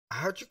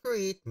How to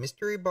create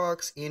mystery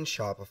box in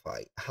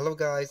Shopify. Hello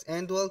guys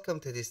and welcome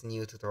to this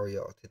new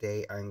tutorial.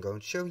 Today I'm going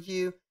to show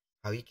you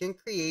how you can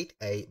create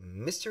a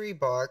mystery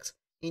box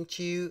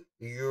into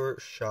your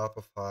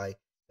Shopify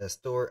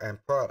store and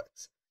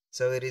products.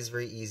 So it is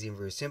very easy and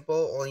very simple.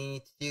 All you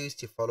need to do is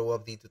to follow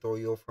up the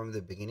tutorial from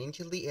the beginning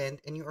till the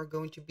end and you are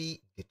going to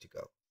be good to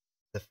go.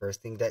 The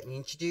first thing that you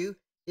need to do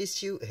is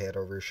to head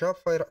over to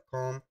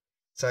shopify.com,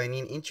 sign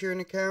in into your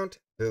account.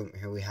 Boom,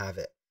 here we have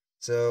it.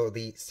 So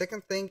the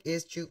second thing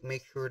is to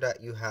make sure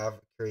that you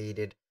have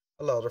created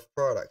a lot of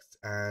products,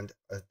 and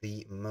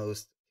the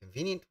most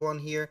convenient one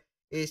here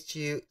is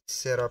to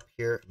set up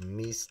here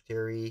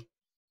mystery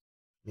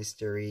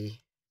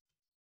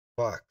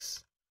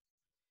box.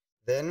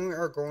 Then we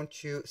are going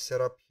to set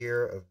up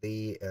here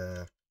the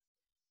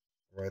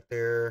right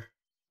there.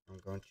 I'm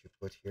going to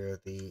put here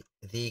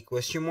the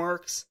question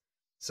marks.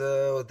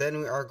 So then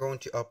we are going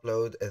to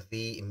upload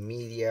the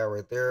media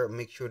right there.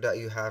 Make sure that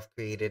you have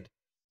created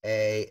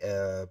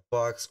a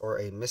box or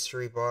a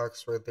mystery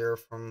box right there.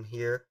 From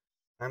here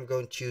I'm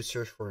going to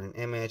search for an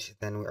image,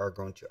 then we are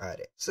going to add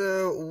it.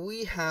 So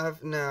we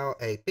have now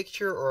a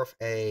picture of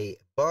a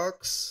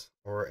box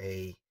or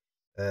a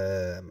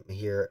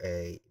here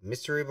a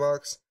mystery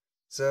box.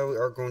 So we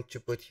are going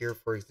to put here,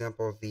 for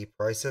example, the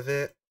price of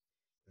it.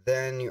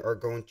 Then you are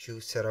going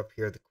to set up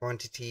here the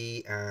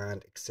quantity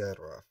and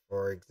etc.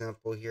 For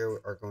example, here we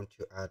are going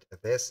to add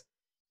this.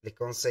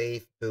 Click on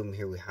save. Boom,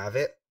 here we have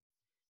it.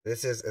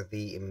 This is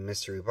the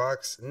mystery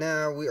box.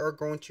 Now we are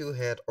going to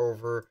head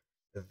over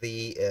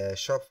the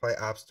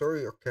Shopify App Store.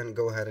 You can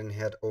go ahead and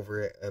head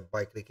over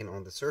by clicking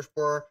on the search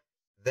bar,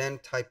 then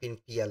type in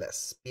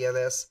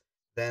PLS,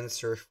 then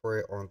search for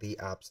it on the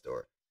App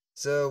Store.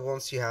 So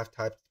once you have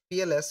typed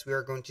PLS, we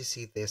are going to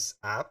see this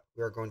app.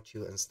 We are going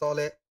to install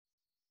it.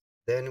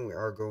 Then we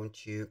are going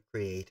to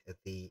create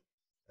the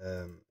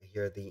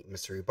here the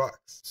mystery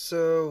box.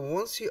 So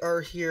once you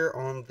are here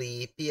on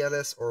the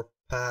PLS or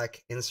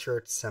pack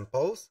insert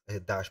samples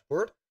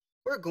dashboard,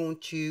 we're going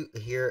to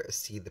here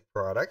see the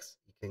products.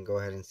 You can go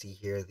ahead and see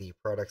here the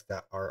products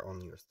that are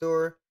on your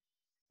store.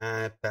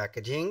 And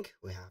packaging,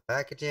 we have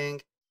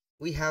packaging.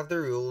 We have the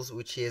rules,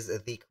 which is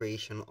the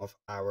creation of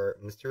our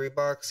mystery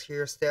box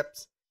here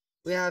steps.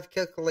 We have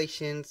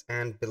calculations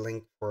and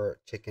billing for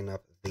checking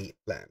up the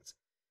plans.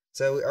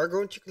 So we are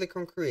going to click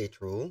on create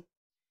rule.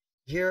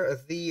 Here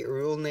the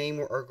rule name,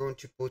 we are going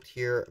to put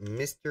here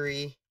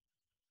mystery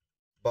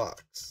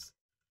box.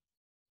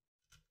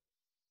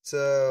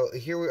 So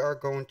here we are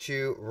going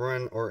to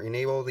run or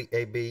enable the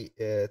A/B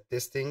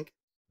testing,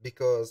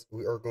 because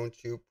we are going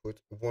to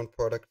put one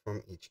product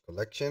from each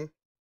collection.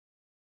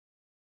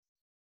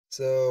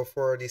 So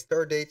for the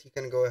start date, you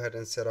can go ahead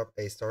and set up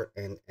a start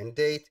and end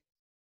date.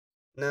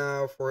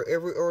 Now for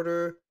every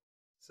order,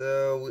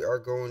 so we are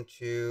going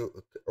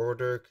to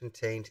order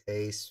contained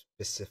a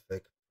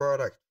specific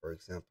product. For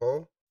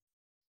example,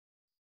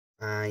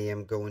 I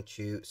am going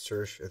to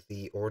search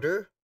the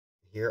order.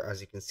 Here,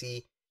 as you can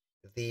see,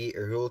 the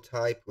rule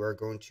type, we are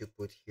going to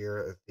put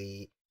here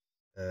the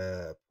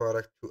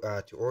product to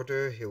add to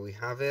order. Here we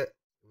have it.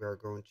 We are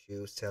going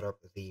to set up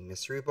the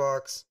mystery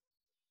box.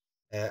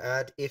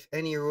 Add if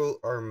any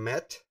rule are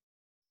met.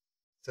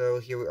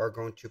 So here we are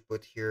going to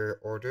put here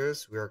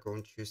orders. We are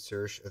going to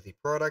search the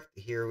product.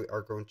 Here we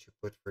are going to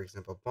put, for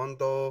example,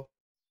 bundle.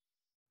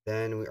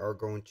 Then we are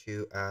going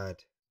to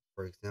add,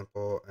 for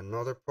example,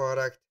 another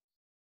product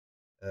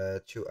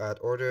to add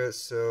order.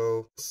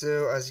 So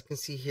as you can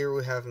see here,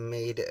 we have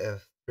made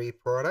 3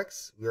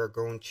 products. We are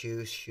going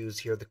to choose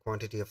here the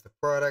quantity of the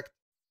product,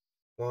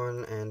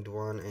 1 and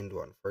 1 and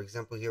 1. For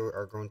example, here we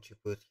are going to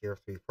put here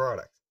 3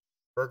 products.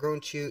 We're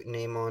going to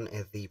name on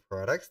the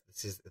products.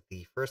 This is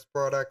the first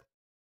product,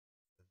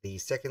 the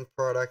second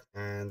product,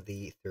 and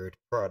the third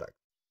product.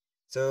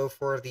 So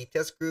for the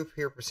test group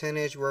here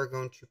percentage, we're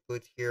going to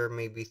put here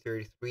maybe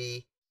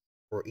 33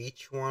 for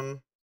each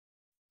one.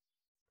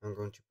 I'm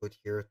going to put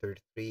here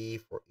 33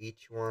 for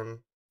each one,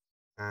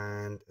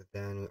 and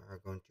then we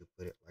are going to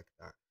put it like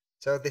that.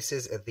 So this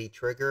is the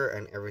trigger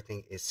and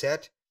everything is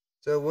set.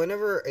 So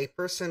whenever a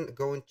person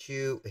going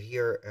to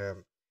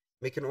here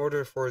make an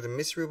order for the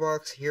mystery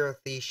box, here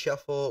the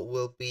shuffle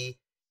will be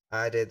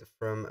added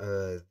from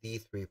the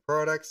 3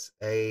 products,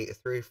 a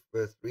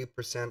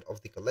 3%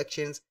 of the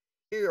collections.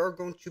 Here you are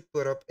going to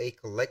put up a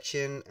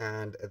collection,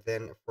 and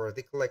then for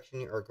the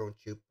collection you are going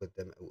to put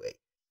them away.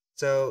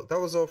 So that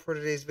was all for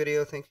today's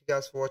video. Thank you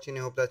guys for watching.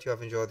 I hope that you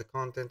have enjoyed the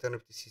content, and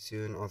hope to see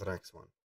you soon on the next one.